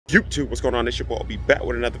YouTube, what's going on? It's your boy. I'll be back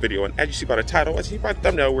with another video, and as you see by the title, as you see by the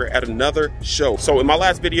thumbnail, we're at another show. So in my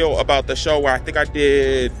last video about the show where I think I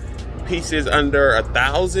did pieces under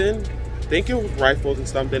 1,000, I think it was rifles and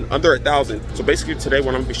something under 1,000. So basically today what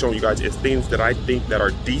I'm gonna be showing you guys is things that I think that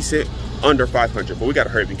are decent under 500, but we gotta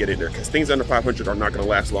hurry up and get in there because things under 500 are not gonna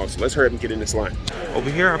last long. So let's hurry up and get in this line. Over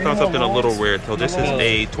here I found something a little weird. So this is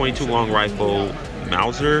a 22 long rifle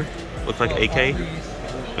Mauser, looks like AK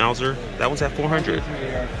Mauser. That one's at 400.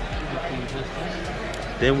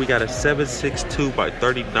 Then we got a 7.62 by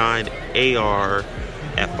 39 AR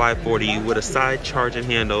at 540 with a side charging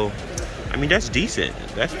handle. I mean, that's decent.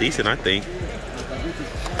 That's decent, I think.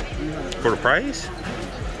 For the price,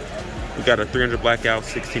 we got a 300 blackout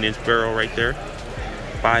 16-inch barrel right there.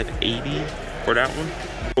 580 for that one.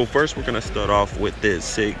 So first, we're gonna start off with this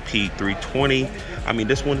SIG P320. I mean,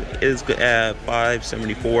 this one is good at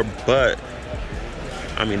 574, but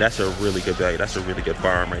I mean, that's a really good value. That's a really good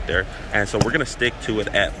firearm right there. And so we're gonna stick to it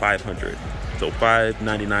at 500. So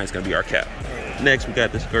 599 is gonna be our cap. Next, we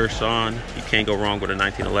got this Girsan. You can't go wrong with a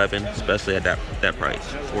 1911, especially at that price,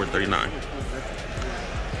 439.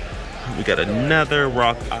 We got another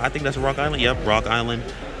Rock, I think that's a Rock Island. Yep, Rock Island,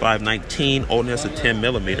 519. Oh, that's a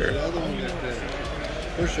 10mm.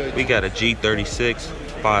 We got a G36,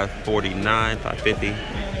 549, 550,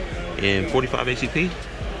 and 45 ACP.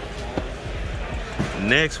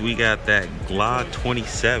 Next, we got that Glock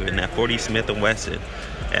 27, that 40 Smith & Wesson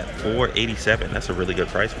at 487. That's a really good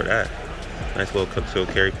price for that. Nice little concealed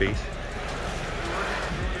carry piece.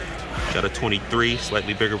 Got a 23,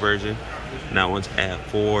 slightly bigger version. And that one's at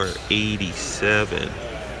 487.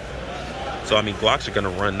 So, I mean, Glocks are gonna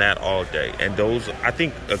run that all day. And those, I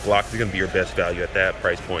think a Glock is gonna be your best value at that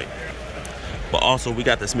price point. But also, we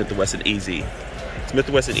got the Smith & Wesson EZ. Smith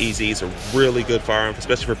 & Wesson EZ is a really good firearm,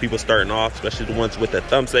 especially for people starting off, especially the ones with the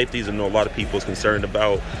thumb safeties. I know a lot of people is concerned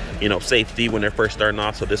about, you know, safety when they're first starting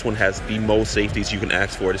off. So this one has the most safeties you can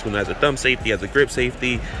ask for. This one has a thumb safety, has a grip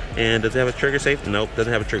safety, and does it have a trigger safety? Nope,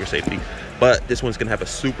 doesn't have a trigger safety. But this one's gonna have a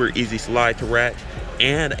super easy slide to rack,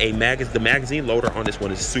 and the magazine loader on this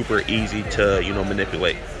one is super easy to, you know,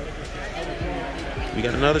 manipulate. We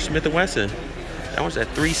got another Smith & Wesson. That one's at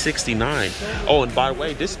 369. Oh, and by the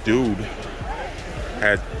way, this dude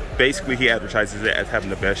has basically, he advertises it as having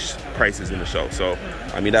the best prices in the show. So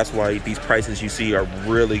I mean, that's why these prices you see are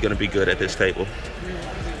really going to be good at this table.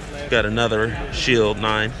 Got another Shield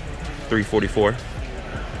 9, 344.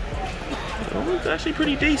 That one's actually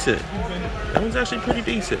pretty decent. That one's actually pretty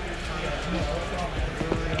decent.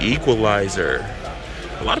 Equalizer.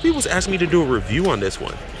 A lot of people's asked me to do a review on this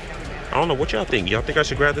one. I don't know what y'all think. Y'all think I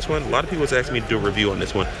should grab this one? A lot of people's asked me to do a review on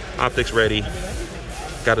this one. Optics ready.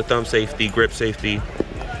 Got a thumb safety, grip safety,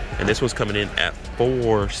 and this one's coming in at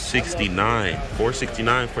 469.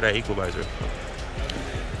 469 for that equalizer.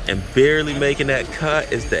 And barely making that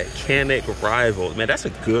cut is that Canik Rival. Man, that's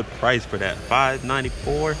a good price for that.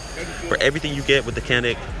 594 for everything you get with the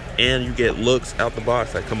Canik, and you get looks out the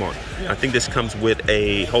box. Like, come on. I think this comes with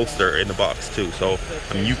a holster in the box too. So,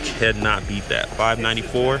 I mean, you cannot beat that.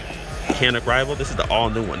 594 Canik Rival. This is the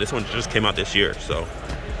all new one. This one just came out this year, so.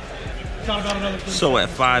 So at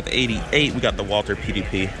 588, we got the Walther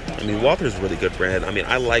PDP. I mean, Walther's a really good brand. I mean,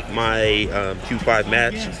 I like my Q5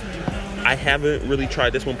 Match. I haven't really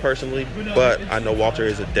tried this one personally, but I know Walther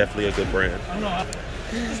is definitely a good brand.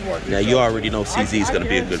 Now, you already know CZ is going to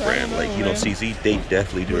be a good brand. Like, you know, CZ, they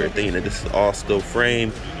definitely do their thing, and this is all still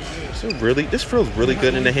frame. So really, this feels really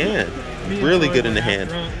good in the hand. Really good in the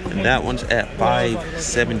hand. And that one's at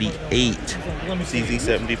 578. CZ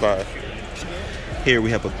 75. Here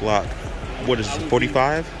we have a Glock. What is this,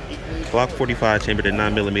 45? Glock 45 chambered in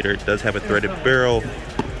 9mm. It does have a threaded barrel.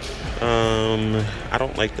 I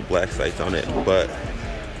don't like the black sights on it, but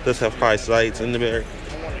it does have high sights in the back.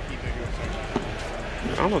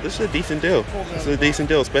 I don't know, this is a decent deal. This is a decent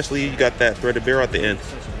deal, especially you got that threaded barrel at the end.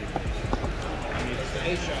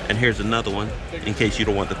 And here's another one, in case you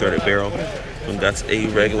don't want the threaded barrel. And that's a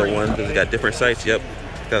regular one. It's got different sights. Yep,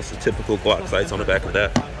 that's the typical Glock sights on the back of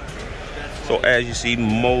that. So as you see,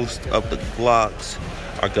 most of the Glocks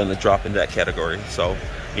are gonna drop in that category. So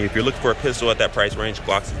if you're looking for a pistol at that price range,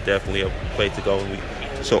 Glocks is definitely a place to go.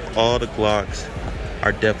 So all the Glocks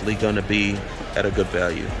are definitely gonna be at a good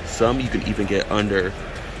value. Some you can even get under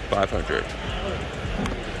 500.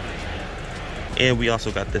 And we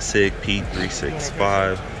also got the SIG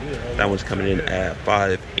P365. That one's coming in at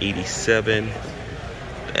 587.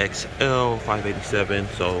 XL 587.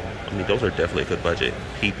 So I mean, those are definitely a good budget.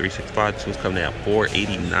 P365, this one's coming in at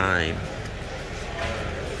 489.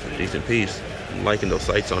 Decent piece. I'm liking those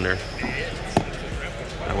sights on there.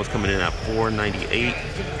 That one's coming in at 498.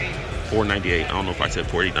 498. I don't know if I said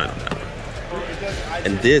 489 on that one.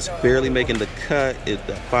 And this barely making the cut is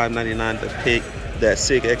the 599 to pick that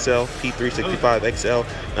SIG XL P365 XL.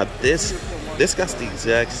 Now this got the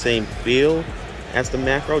exact same feel as the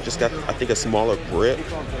Macro, just got I think a smaller grip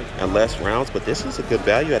and less rounds, but this is a good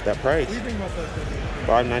value at that price.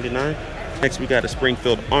 $599. Next we got a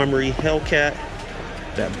Springfield Armory Hellcat,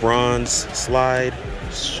 that bronze slide,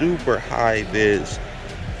 super high vis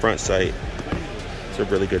front sight. It's a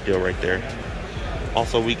really good deal right there.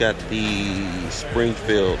 Also we got the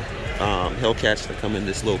Springfield Hellcats that come in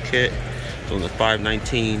this little kit. So in the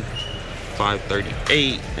 519,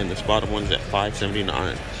 538, and this bottom one's at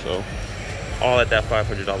 579. So all at that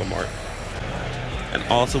 $500 mark. And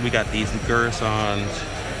also we got these Gursons.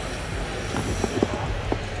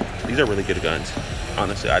 These are really good guns.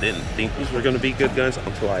 Honestly, I didn't think these were gonna be good guns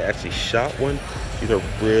until I actually shot one. These are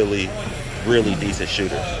really, really decent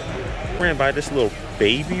shooters. Ran by this little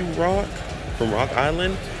Baby Rock from Rock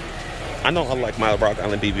Island. I know I like my Rock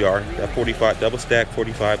Island BBR, that 45, double stack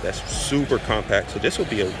 45, that's super compact. So this will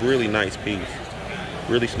be a really nice piece.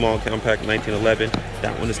 Really small, compact, 1911.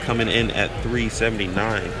 That one is coming in at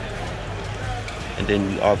 $379. And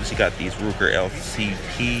then we obviously got these Ruger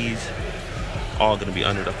LCTs, all gonna be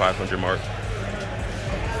under the 500 mark.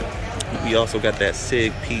 We also got that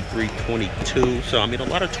SIG P322. So I mean, a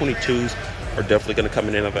lot of 22s are definitely going to come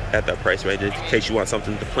in at that price range in case you want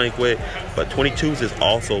something to plank with. But 22s is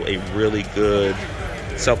also a really good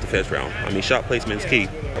self-defense round. I mean, shot placement is key.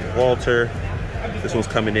 Walter, this one's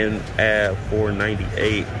coming in at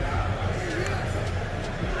 $498.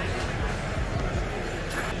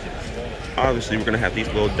 Obviously, we're going to have these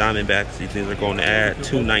little Diamondbacks. These things are going to add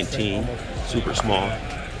 $219, super small.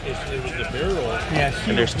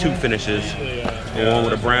 And there's two finishes, one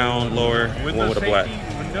with a brown lower, one with a black.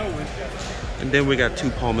 And then we got two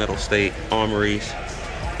Palmetto State Armories.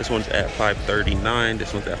 This one's at $539,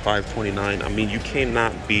 this one's at $529. I mean, you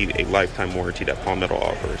cannot beat a lifetime warranty that Palmetto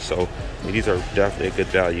offers. So I mean, these are definitely a good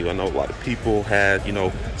value. I know a lot of people had, you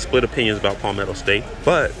know, split opinions about Palmetto State,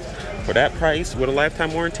 but for that price with a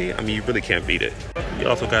lifetime warranty, I mean, you really can't beat it. You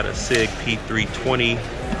also got a SIG P320.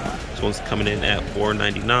 This one's coming in at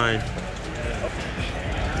 $499.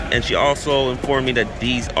 And she also informed me that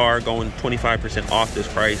these are going 25% off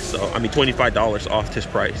this price. So, I mean, $25 off this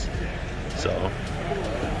price. So,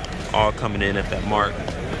 all coming in at that mark.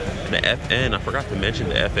 And the FN, I forgot to mention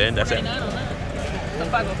the FN. That's at the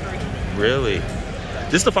 503. Really?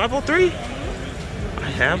 This the 503? I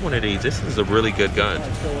have one of these. This is a really good gun.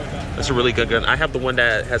 That's a really good gun. I have the one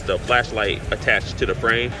that has the flashlight attached to the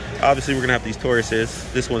frame. Obviously, we're gonna have these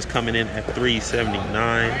Tauruses. This one's coming in at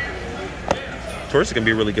 $379. Taurus is gonna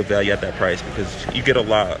be a really good value at that price because you get a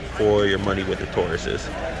lot for your money with the Tauruses.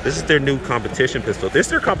 This is their new competition pistol. This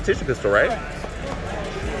is their competition pistol, right?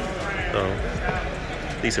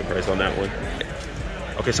 So, decent price on that one.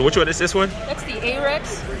 Okay, so which one is this one? That's the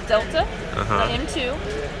AREX Delta, the M2.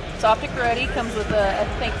 It's optic ready, comes with, I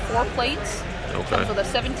think, 4 plates. Okay. Comes with a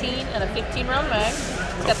 17 and a 15 round mag.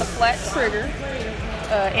 It's got the flat trigger,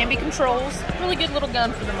 ambi controls. Really good little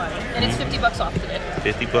gun for the money. And it's $50 off today.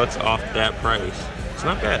 $50 off that price. It's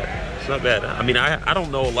not bad. It's not bad. I mean, I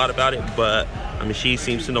don't know a lot about it, but I mean, she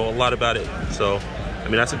seems to know a lot about it. So, I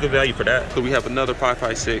mean, that's a good value for that. So we have another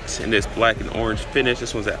 5.56 in this black and orange finish.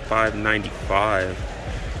 This one's at $595.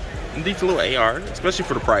 And these a little AR, especially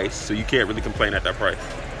for the price. So you can't really complain at that price.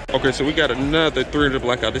 Okay, so we got another 300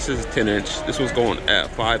 blackout. This is a 10-inch. This one's going at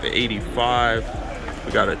 $585.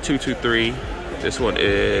 We got a 223. This one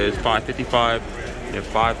is $555 and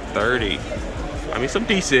 $530. I mean, some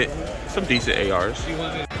decent ARs.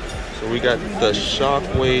 So we got the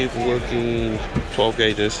Shockwave looking 12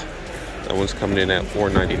 gauges. That one's coming in at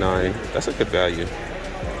 $499. That's a good value.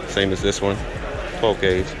 Same as this one, 12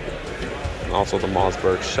 gauge. And also the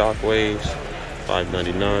Mossberg Shockwaves,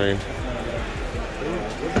 $599.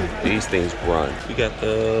 These things run. We got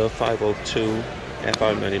the 502 at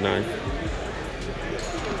 $599.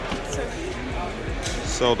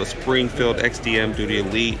 So the Springfield XDM Duty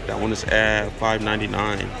Elite, that one is at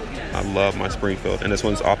 $599. I love my Springfield, and this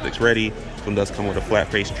one's optics ready. This one does come with a flat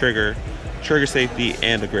face trigger safety,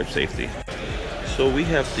 and a grip safety. So we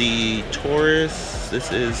have the Taurus.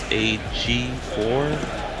 This is a G4.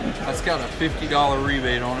 That's got a $50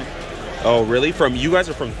 rebate on it. Oh, really? From you guys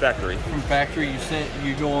or from factory? From factory.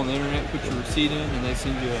 You go on the internet, put your receipt in, and they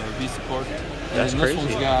send you a Visa card. And That's this crazy.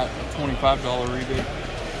 One's got a $25 rebate.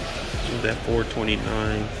 So that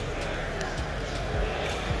 $429.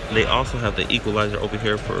 They also have the equalizer over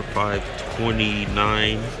here for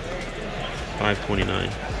 $529.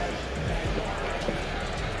 $529.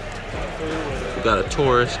 We got a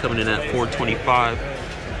Taurus coming in at $425.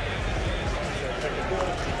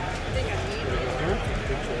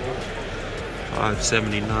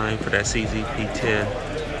 $579 for that CZP-10.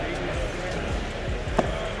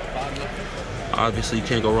 Obviously, you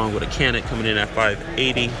can't go wrong with a Canik coming in at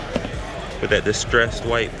 $580 with that distressed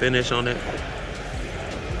white finish on it.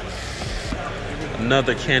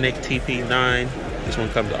 Another Canik TP9. This one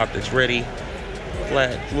comes optics ready.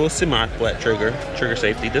 Flat, well, semi-flat trigger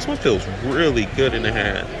safety. This one feels really good in the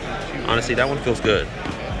hand. Honestly, that one feels good.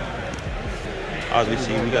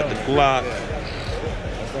 Obviously, we got the Glock.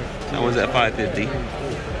 That one's at $550.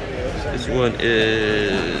 This one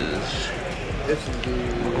is, I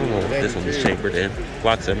don't know what this one is chambered in.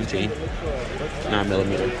 Glock 17,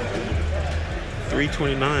 9mm.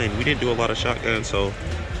 $329. We didn't do a lot of shotguns, so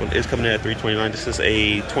this one is coming in at $329. This is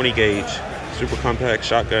a 20 gauge super compact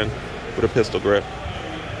shotgun with a pistol grip.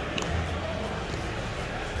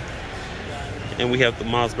 And we have the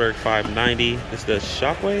Mossberg 590. This is the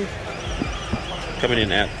Shockwave coming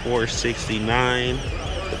in at $469.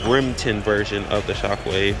 The Remington version of the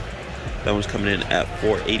Shockwave, that one's coming in at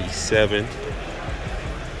 $487.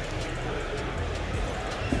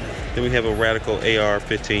 Then we have a Radical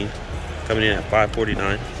AR-15 coming in at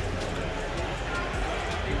 $549.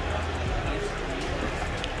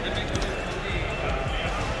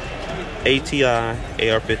 ATI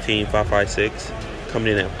AR-15 5.56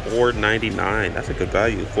 coming in at $499. That's a good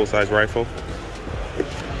value. Full-size rifle.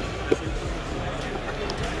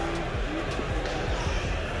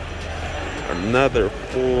 Another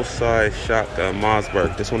full-size shotgun,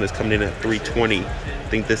 Mossberg. This one is coming in at $320. I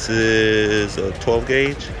think this is a 12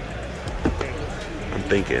 gauge. I'm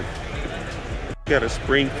thinking. We got a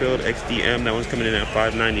Springfield XDM. That one's coming in at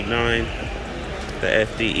 $599. The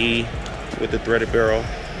FDE with the threaded barrel.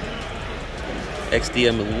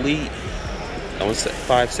 XDM Elite. That one's at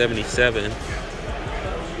 $577.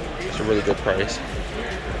 It's a really good price.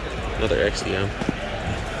 Another XDM.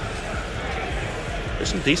 There's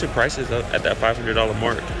some decent prices at that $500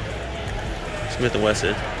 mark. Smith &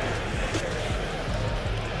 Wesson.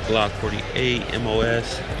 Glock 48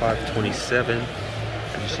 MOS 527.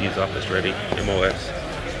 You see it's office ready. MOS.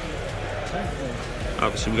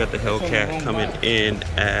 Obviously, we got the Hellcat coming in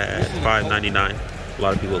at $599. A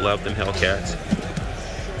lot of people love them Hellcats.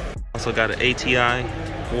 Also got an ATI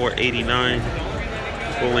 489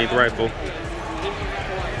 full-length rifle.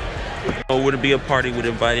 Oh, wouldn't be a party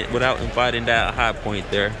without inviting that High Point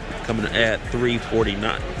there, coming at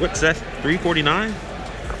 $349. What's that? $349?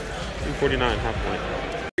 $349 High Point.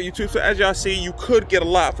 YouTube, so as y'all see, you could get a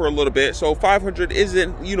lot for a little bit. So 500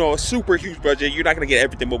 isn't, you know, a super huge budget. You're not gonna get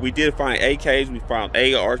everything, but we did find AKs, we found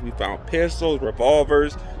ARs, we found pistols,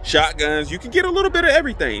 revolvers, shotguns. You can get a little bit of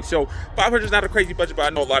everything. So 500 is not a crazy budget, but I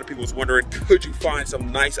know a lot of people was wondering, could you find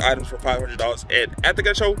some nice items for $500? And at the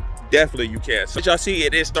gun show, definitely you can. So as y'all see,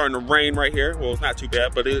 it is starting to rain right here. Well, it's not too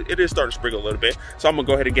bad, but it is starting to sprinkle a little bit. So I'm gonna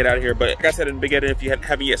go ahead and get out of here. But like I said in the beginning, if you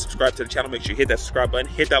haven't yet subscribed to the channel, make sure you hit that subscribe button,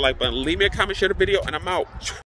 hit that like button, leave me a comment, share the video, and I'm out.